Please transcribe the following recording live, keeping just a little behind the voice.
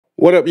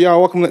What up, y'all?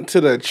 Welcome to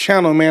the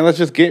channel, man. Let's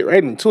just get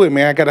right into it,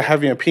 man. I gotta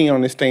have your opinion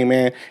on this thing,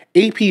 man.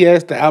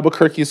 APS, the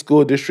Albuquerque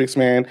school districts,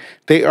 man,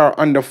 they are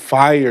under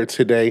fire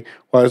today.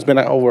 Well, it's been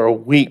over a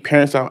week.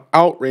 Parents are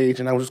outraged,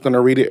 and I'm just gonna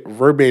read it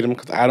verbatim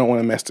because I don't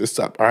want to mess this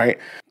up, all right?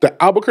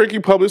 The Albuquerque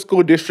Public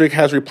School District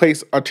has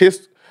replaced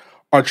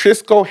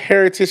Artisco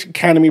Heritage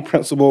Academy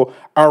principal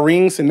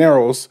Irene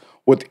Cisneros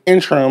with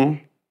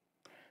interim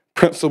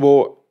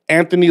principal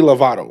Anthony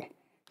Lovato.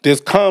 This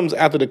comes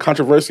after the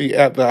controversy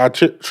at the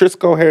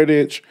Trisco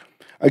Heritage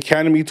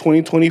Academy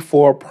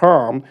 2024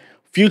 prom,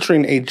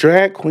 featuring a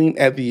drag queen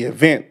at the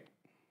event.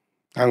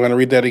 I'm going to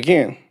read that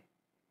again.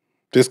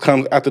 This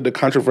comes after the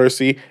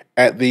controversy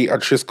at the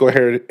Trisco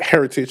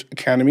Heritage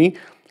Academy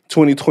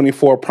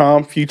 2024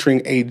 prom,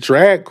 featuring a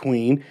drag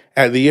queen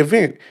at the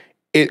event.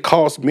 It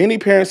caused many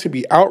parents to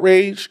be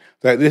outraged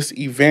that this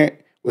event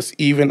was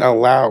even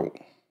allowed.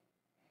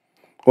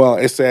 Well,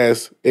 it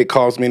says it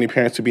caused many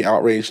parents to be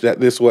outraged that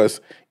this was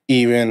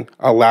even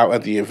allowed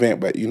at the event,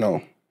 but you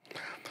know,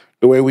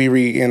 the way we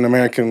read in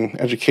American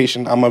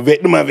education, I'm a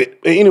victim of it.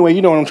 Anyway,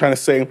 you know what I'm trying to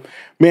say,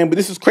 man. But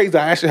this is crazy.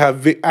 I actually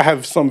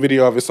have some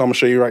video of it, so I'm gonna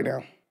show you right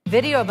now.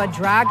 Video of a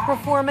drag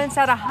performance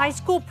at a high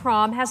school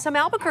prom has some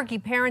Albuquerque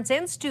parents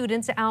and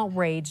students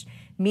outraged.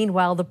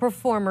 Meanwhile, the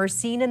performer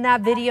seen in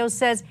that video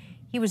says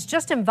he was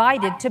just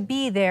invited to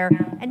be there,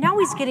 and now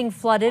he's getting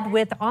flooded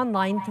with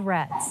online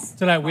threats.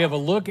 Tonight, we have a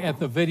look at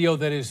the video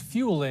that is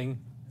fueling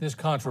this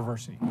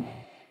controversy.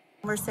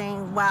 We're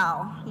saying,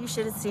 wow, you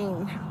should have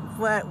seen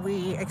what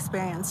we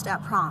experienced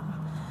at prom.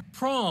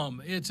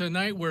 Prom, it's a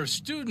night where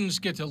students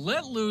get to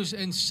let loose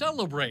and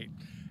celebrate.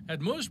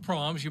 At most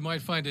proms, you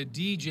might find a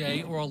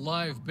DJ or a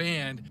live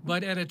band,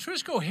 but at a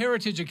Trisco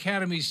Heritage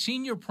Academy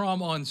senior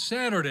prom on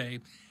Saturday,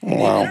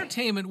 the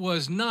entertainment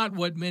was not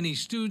what many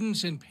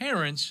students and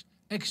parents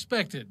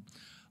expected.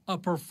 A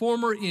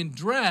performer in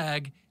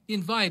drag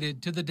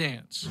invited to the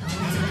dance.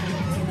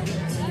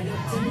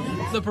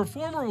 The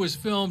performer was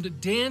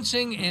filmed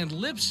dancing and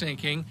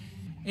lip-syncing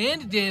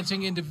and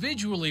dancing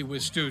individually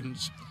with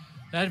students.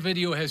 That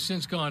video has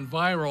since gone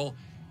viral,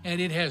 and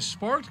it has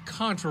sparked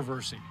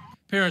controversy.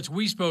 Parents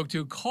we spoke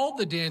to called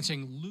the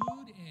dancing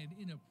lewd and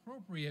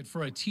inappropriate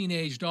for a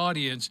teenaged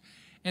audience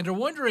and are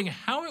wondering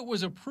how it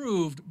was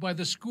approved by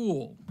the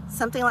school.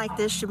 Something like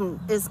this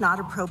is not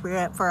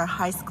appropriate for a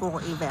high school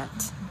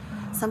event.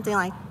 Something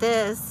like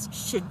this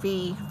should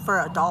be for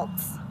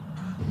adults.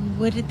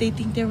 What did they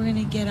think they were going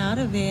to get out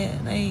of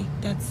it? Like,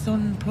 that's so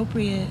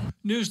inappropriate.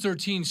 News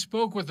 13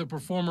 spoke with the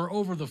performer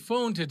over the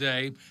phone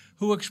today,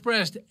 who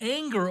expressed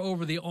anger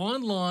over the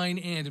online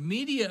and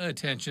media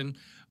attention,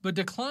 but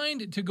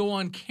declined to go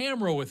on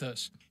camera with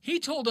us. He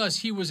told us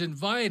he was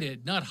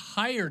invited, not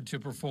hired to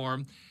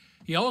perform.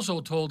 He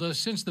also told us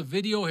since the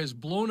video has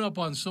blown up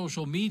on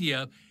social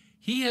media,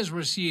 he has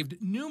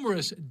received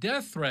numerous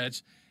death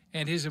threats,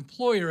 and his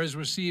employer has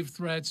received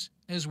threats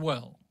as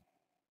well.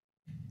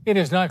 It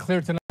is not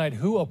clear tonight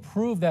who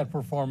approved that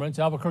performance.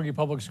 Albuquerque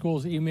Public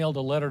Schools emailed a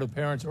letter to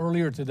parents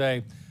earlier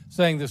today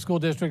saying the school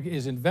district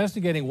is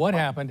investigating what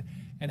happened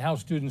and how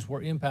students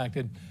were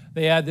impacted.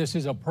 They add this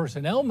is a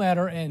personnel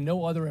matter and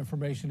no other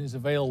information is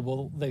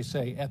available, they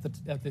say, at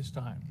this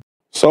time.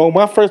 So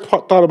my first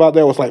thought about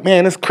that was like,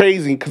 man, it's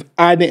crazy because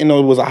I didn't know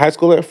it was a high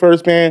school at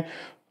first, man.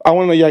 I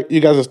want to know you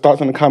guys'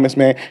 thoughts in the comments,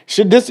 man.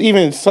 Should this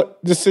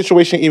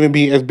situation even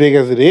be as big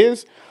as it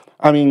is?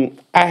 I mean,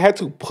 I had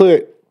to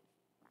put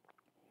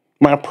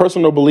my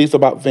personal beliefs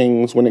about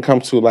things when it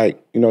comes to,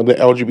 like, you know, the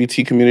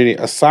LGBT community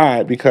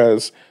aside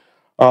because,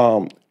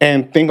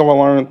 and think of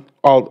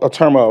a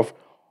term of,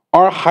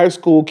 are high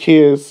school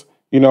kids,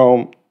 you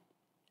know,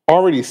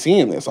 already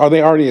seeing this? Are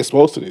they already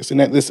exposed to this?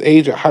 And at this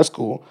age at high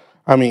school,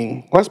 I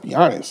mean, let's be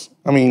honest.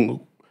 I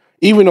mean,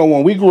 even though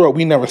when we grew up,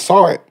 we never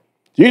saw it.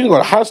 You can go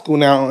to high school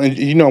now, and,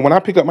 you know, when I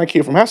pick up my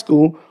kid from high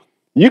school,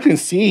 you can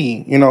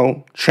see, you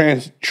know,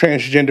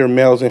 transgender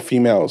males and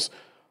females.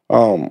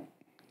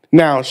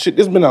 Now, should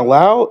this been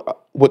allowed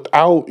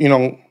without, you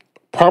know,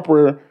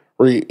 proper,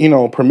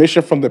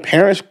 permission from the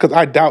parents? Because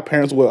I doubt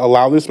parents would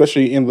allow this,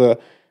 especially in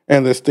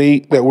the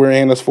state that we're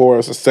in as far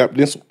as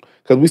acceptance.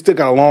 Because we still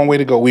got a long way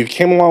to go. We've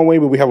came a long way,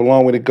 but we have a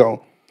long way to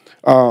go.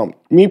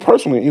 Me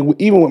personally,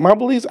 even with my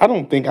beliefs, I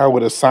don't think I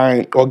would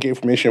assign or give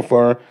permission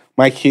for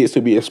my kids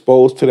to be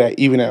exposed to that,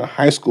 even in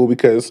high school,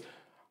 because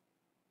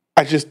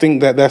I just think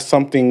that that's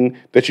something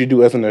that you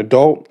do as an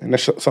adult, and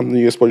that's something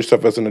you expose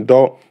yourself as an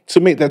adult to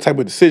make that type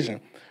of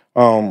decision.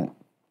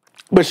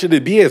 But should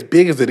it be as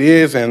big as it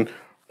is and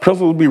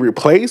principals be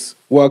replaced?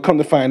 Well, come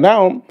to find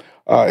out,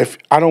 if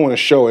I don't want to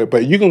show it,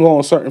 but you can go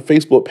on certain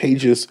Facebook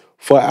pages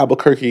for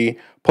Albuquerque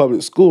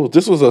Public Schools.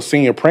 This was a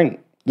senior prank.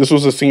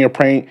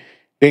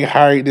 They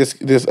hired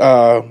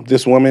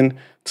this woman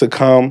to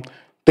come.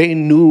 They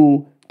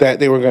knew that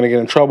they were going to get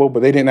in trouble,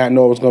 but they did not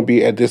know it was going to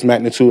be at this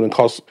magnitude and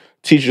cost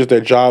teachers their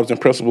jobs and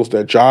principals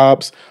their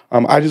jobs.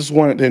 I just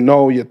wanted to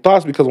know your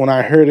thoughts because when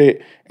I heard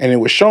it and it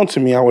was shown to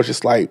me, I was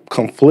just like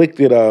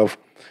conflicted of,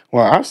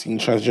 well, I've seen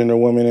transgender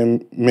women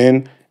and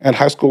men in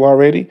high school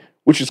already,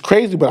 which is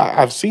crazy, but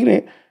I've seen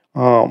it.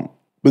 But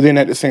then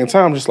at the same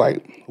time, I'm just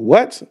like,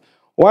 what?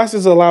 Why is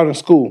this allowed in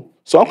school?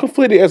 So I'm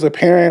conflicted as a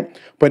parent,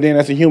 but then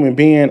as a human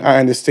being, I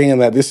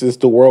understand that this is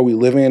the world we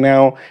live in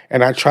now,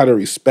 and I try to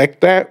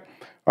respect that.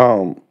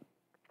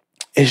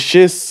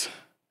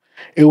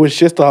 It was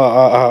just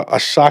a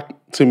shock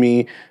to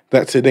me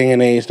that today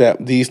and age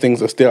that these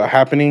things are still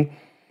happening.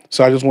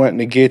 So I just wanted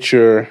to get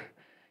your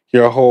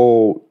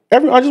whole I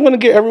just want to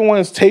get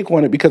everyone's take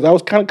on it, because I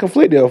was kind of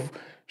conflicted of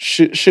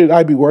should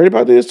I be worried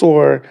about this,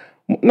 or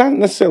not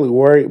necessarily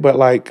worried, but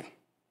like,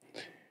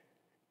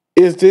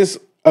 is this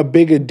a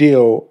bigger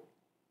deal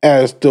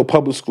as the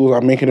public schools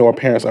are making it or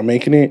parents are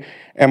making it?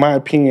 In my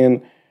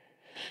opinion,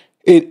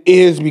 it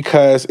is,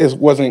 because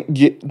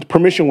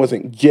permission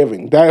wasn't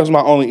given. That was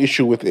my only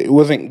issue with it. It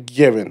wasn't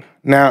given.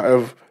 Now,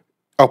 if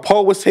a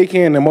poll was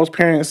taken and most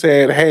parents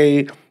said,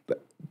 hey,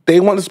 they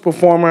want this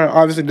performer,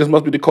 obviously this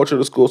must be the culture of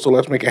the school, so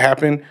let's make it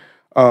happen,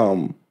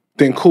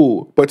 then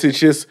cool. But to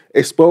just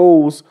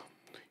expose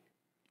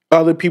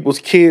other people's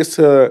kids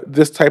to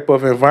this type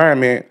of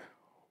environment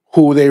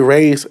who they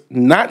raise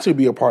not to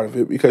be a part of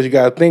it, because you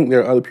got to think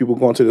there are other people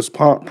going to this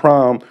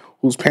prom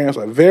whose parents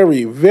are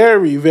very,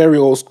 very, very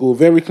old school,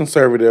 very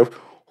conservative,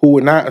 who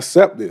would not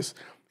accept this,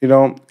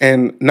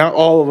 and not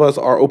all of us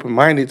are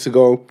open-minded to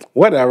go,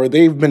 whatever,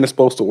 they've been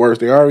exposed to worse.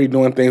 They're already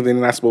doing things they're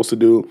not supposed to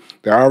do.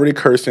 They're already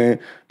cursing.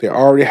 They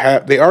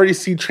already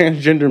see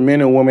transgender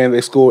men and women in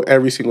their school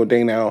every single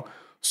day now,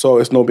 so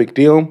it's no big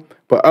deal.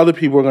 But other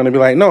people are going to be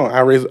like, no,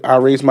 I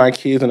raised my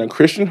kids in a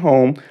Christian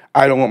home.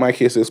 I don't want my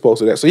kids to be exposed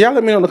to that. So y'all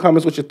let me know in the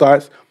comments what your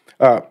thoughts.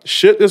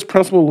 Should this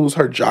principal lose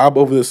her job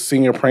over this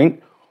senior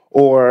prank?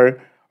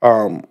 Or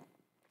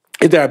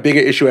is there a bigger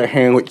issue at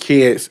hand with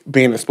kids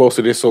being exposed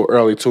to this so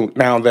early, too,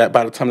 now that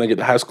by the time they get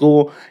to high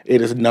school,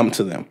 it is numb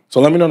to them? So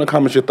let me know in the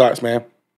comments your thoughts, man.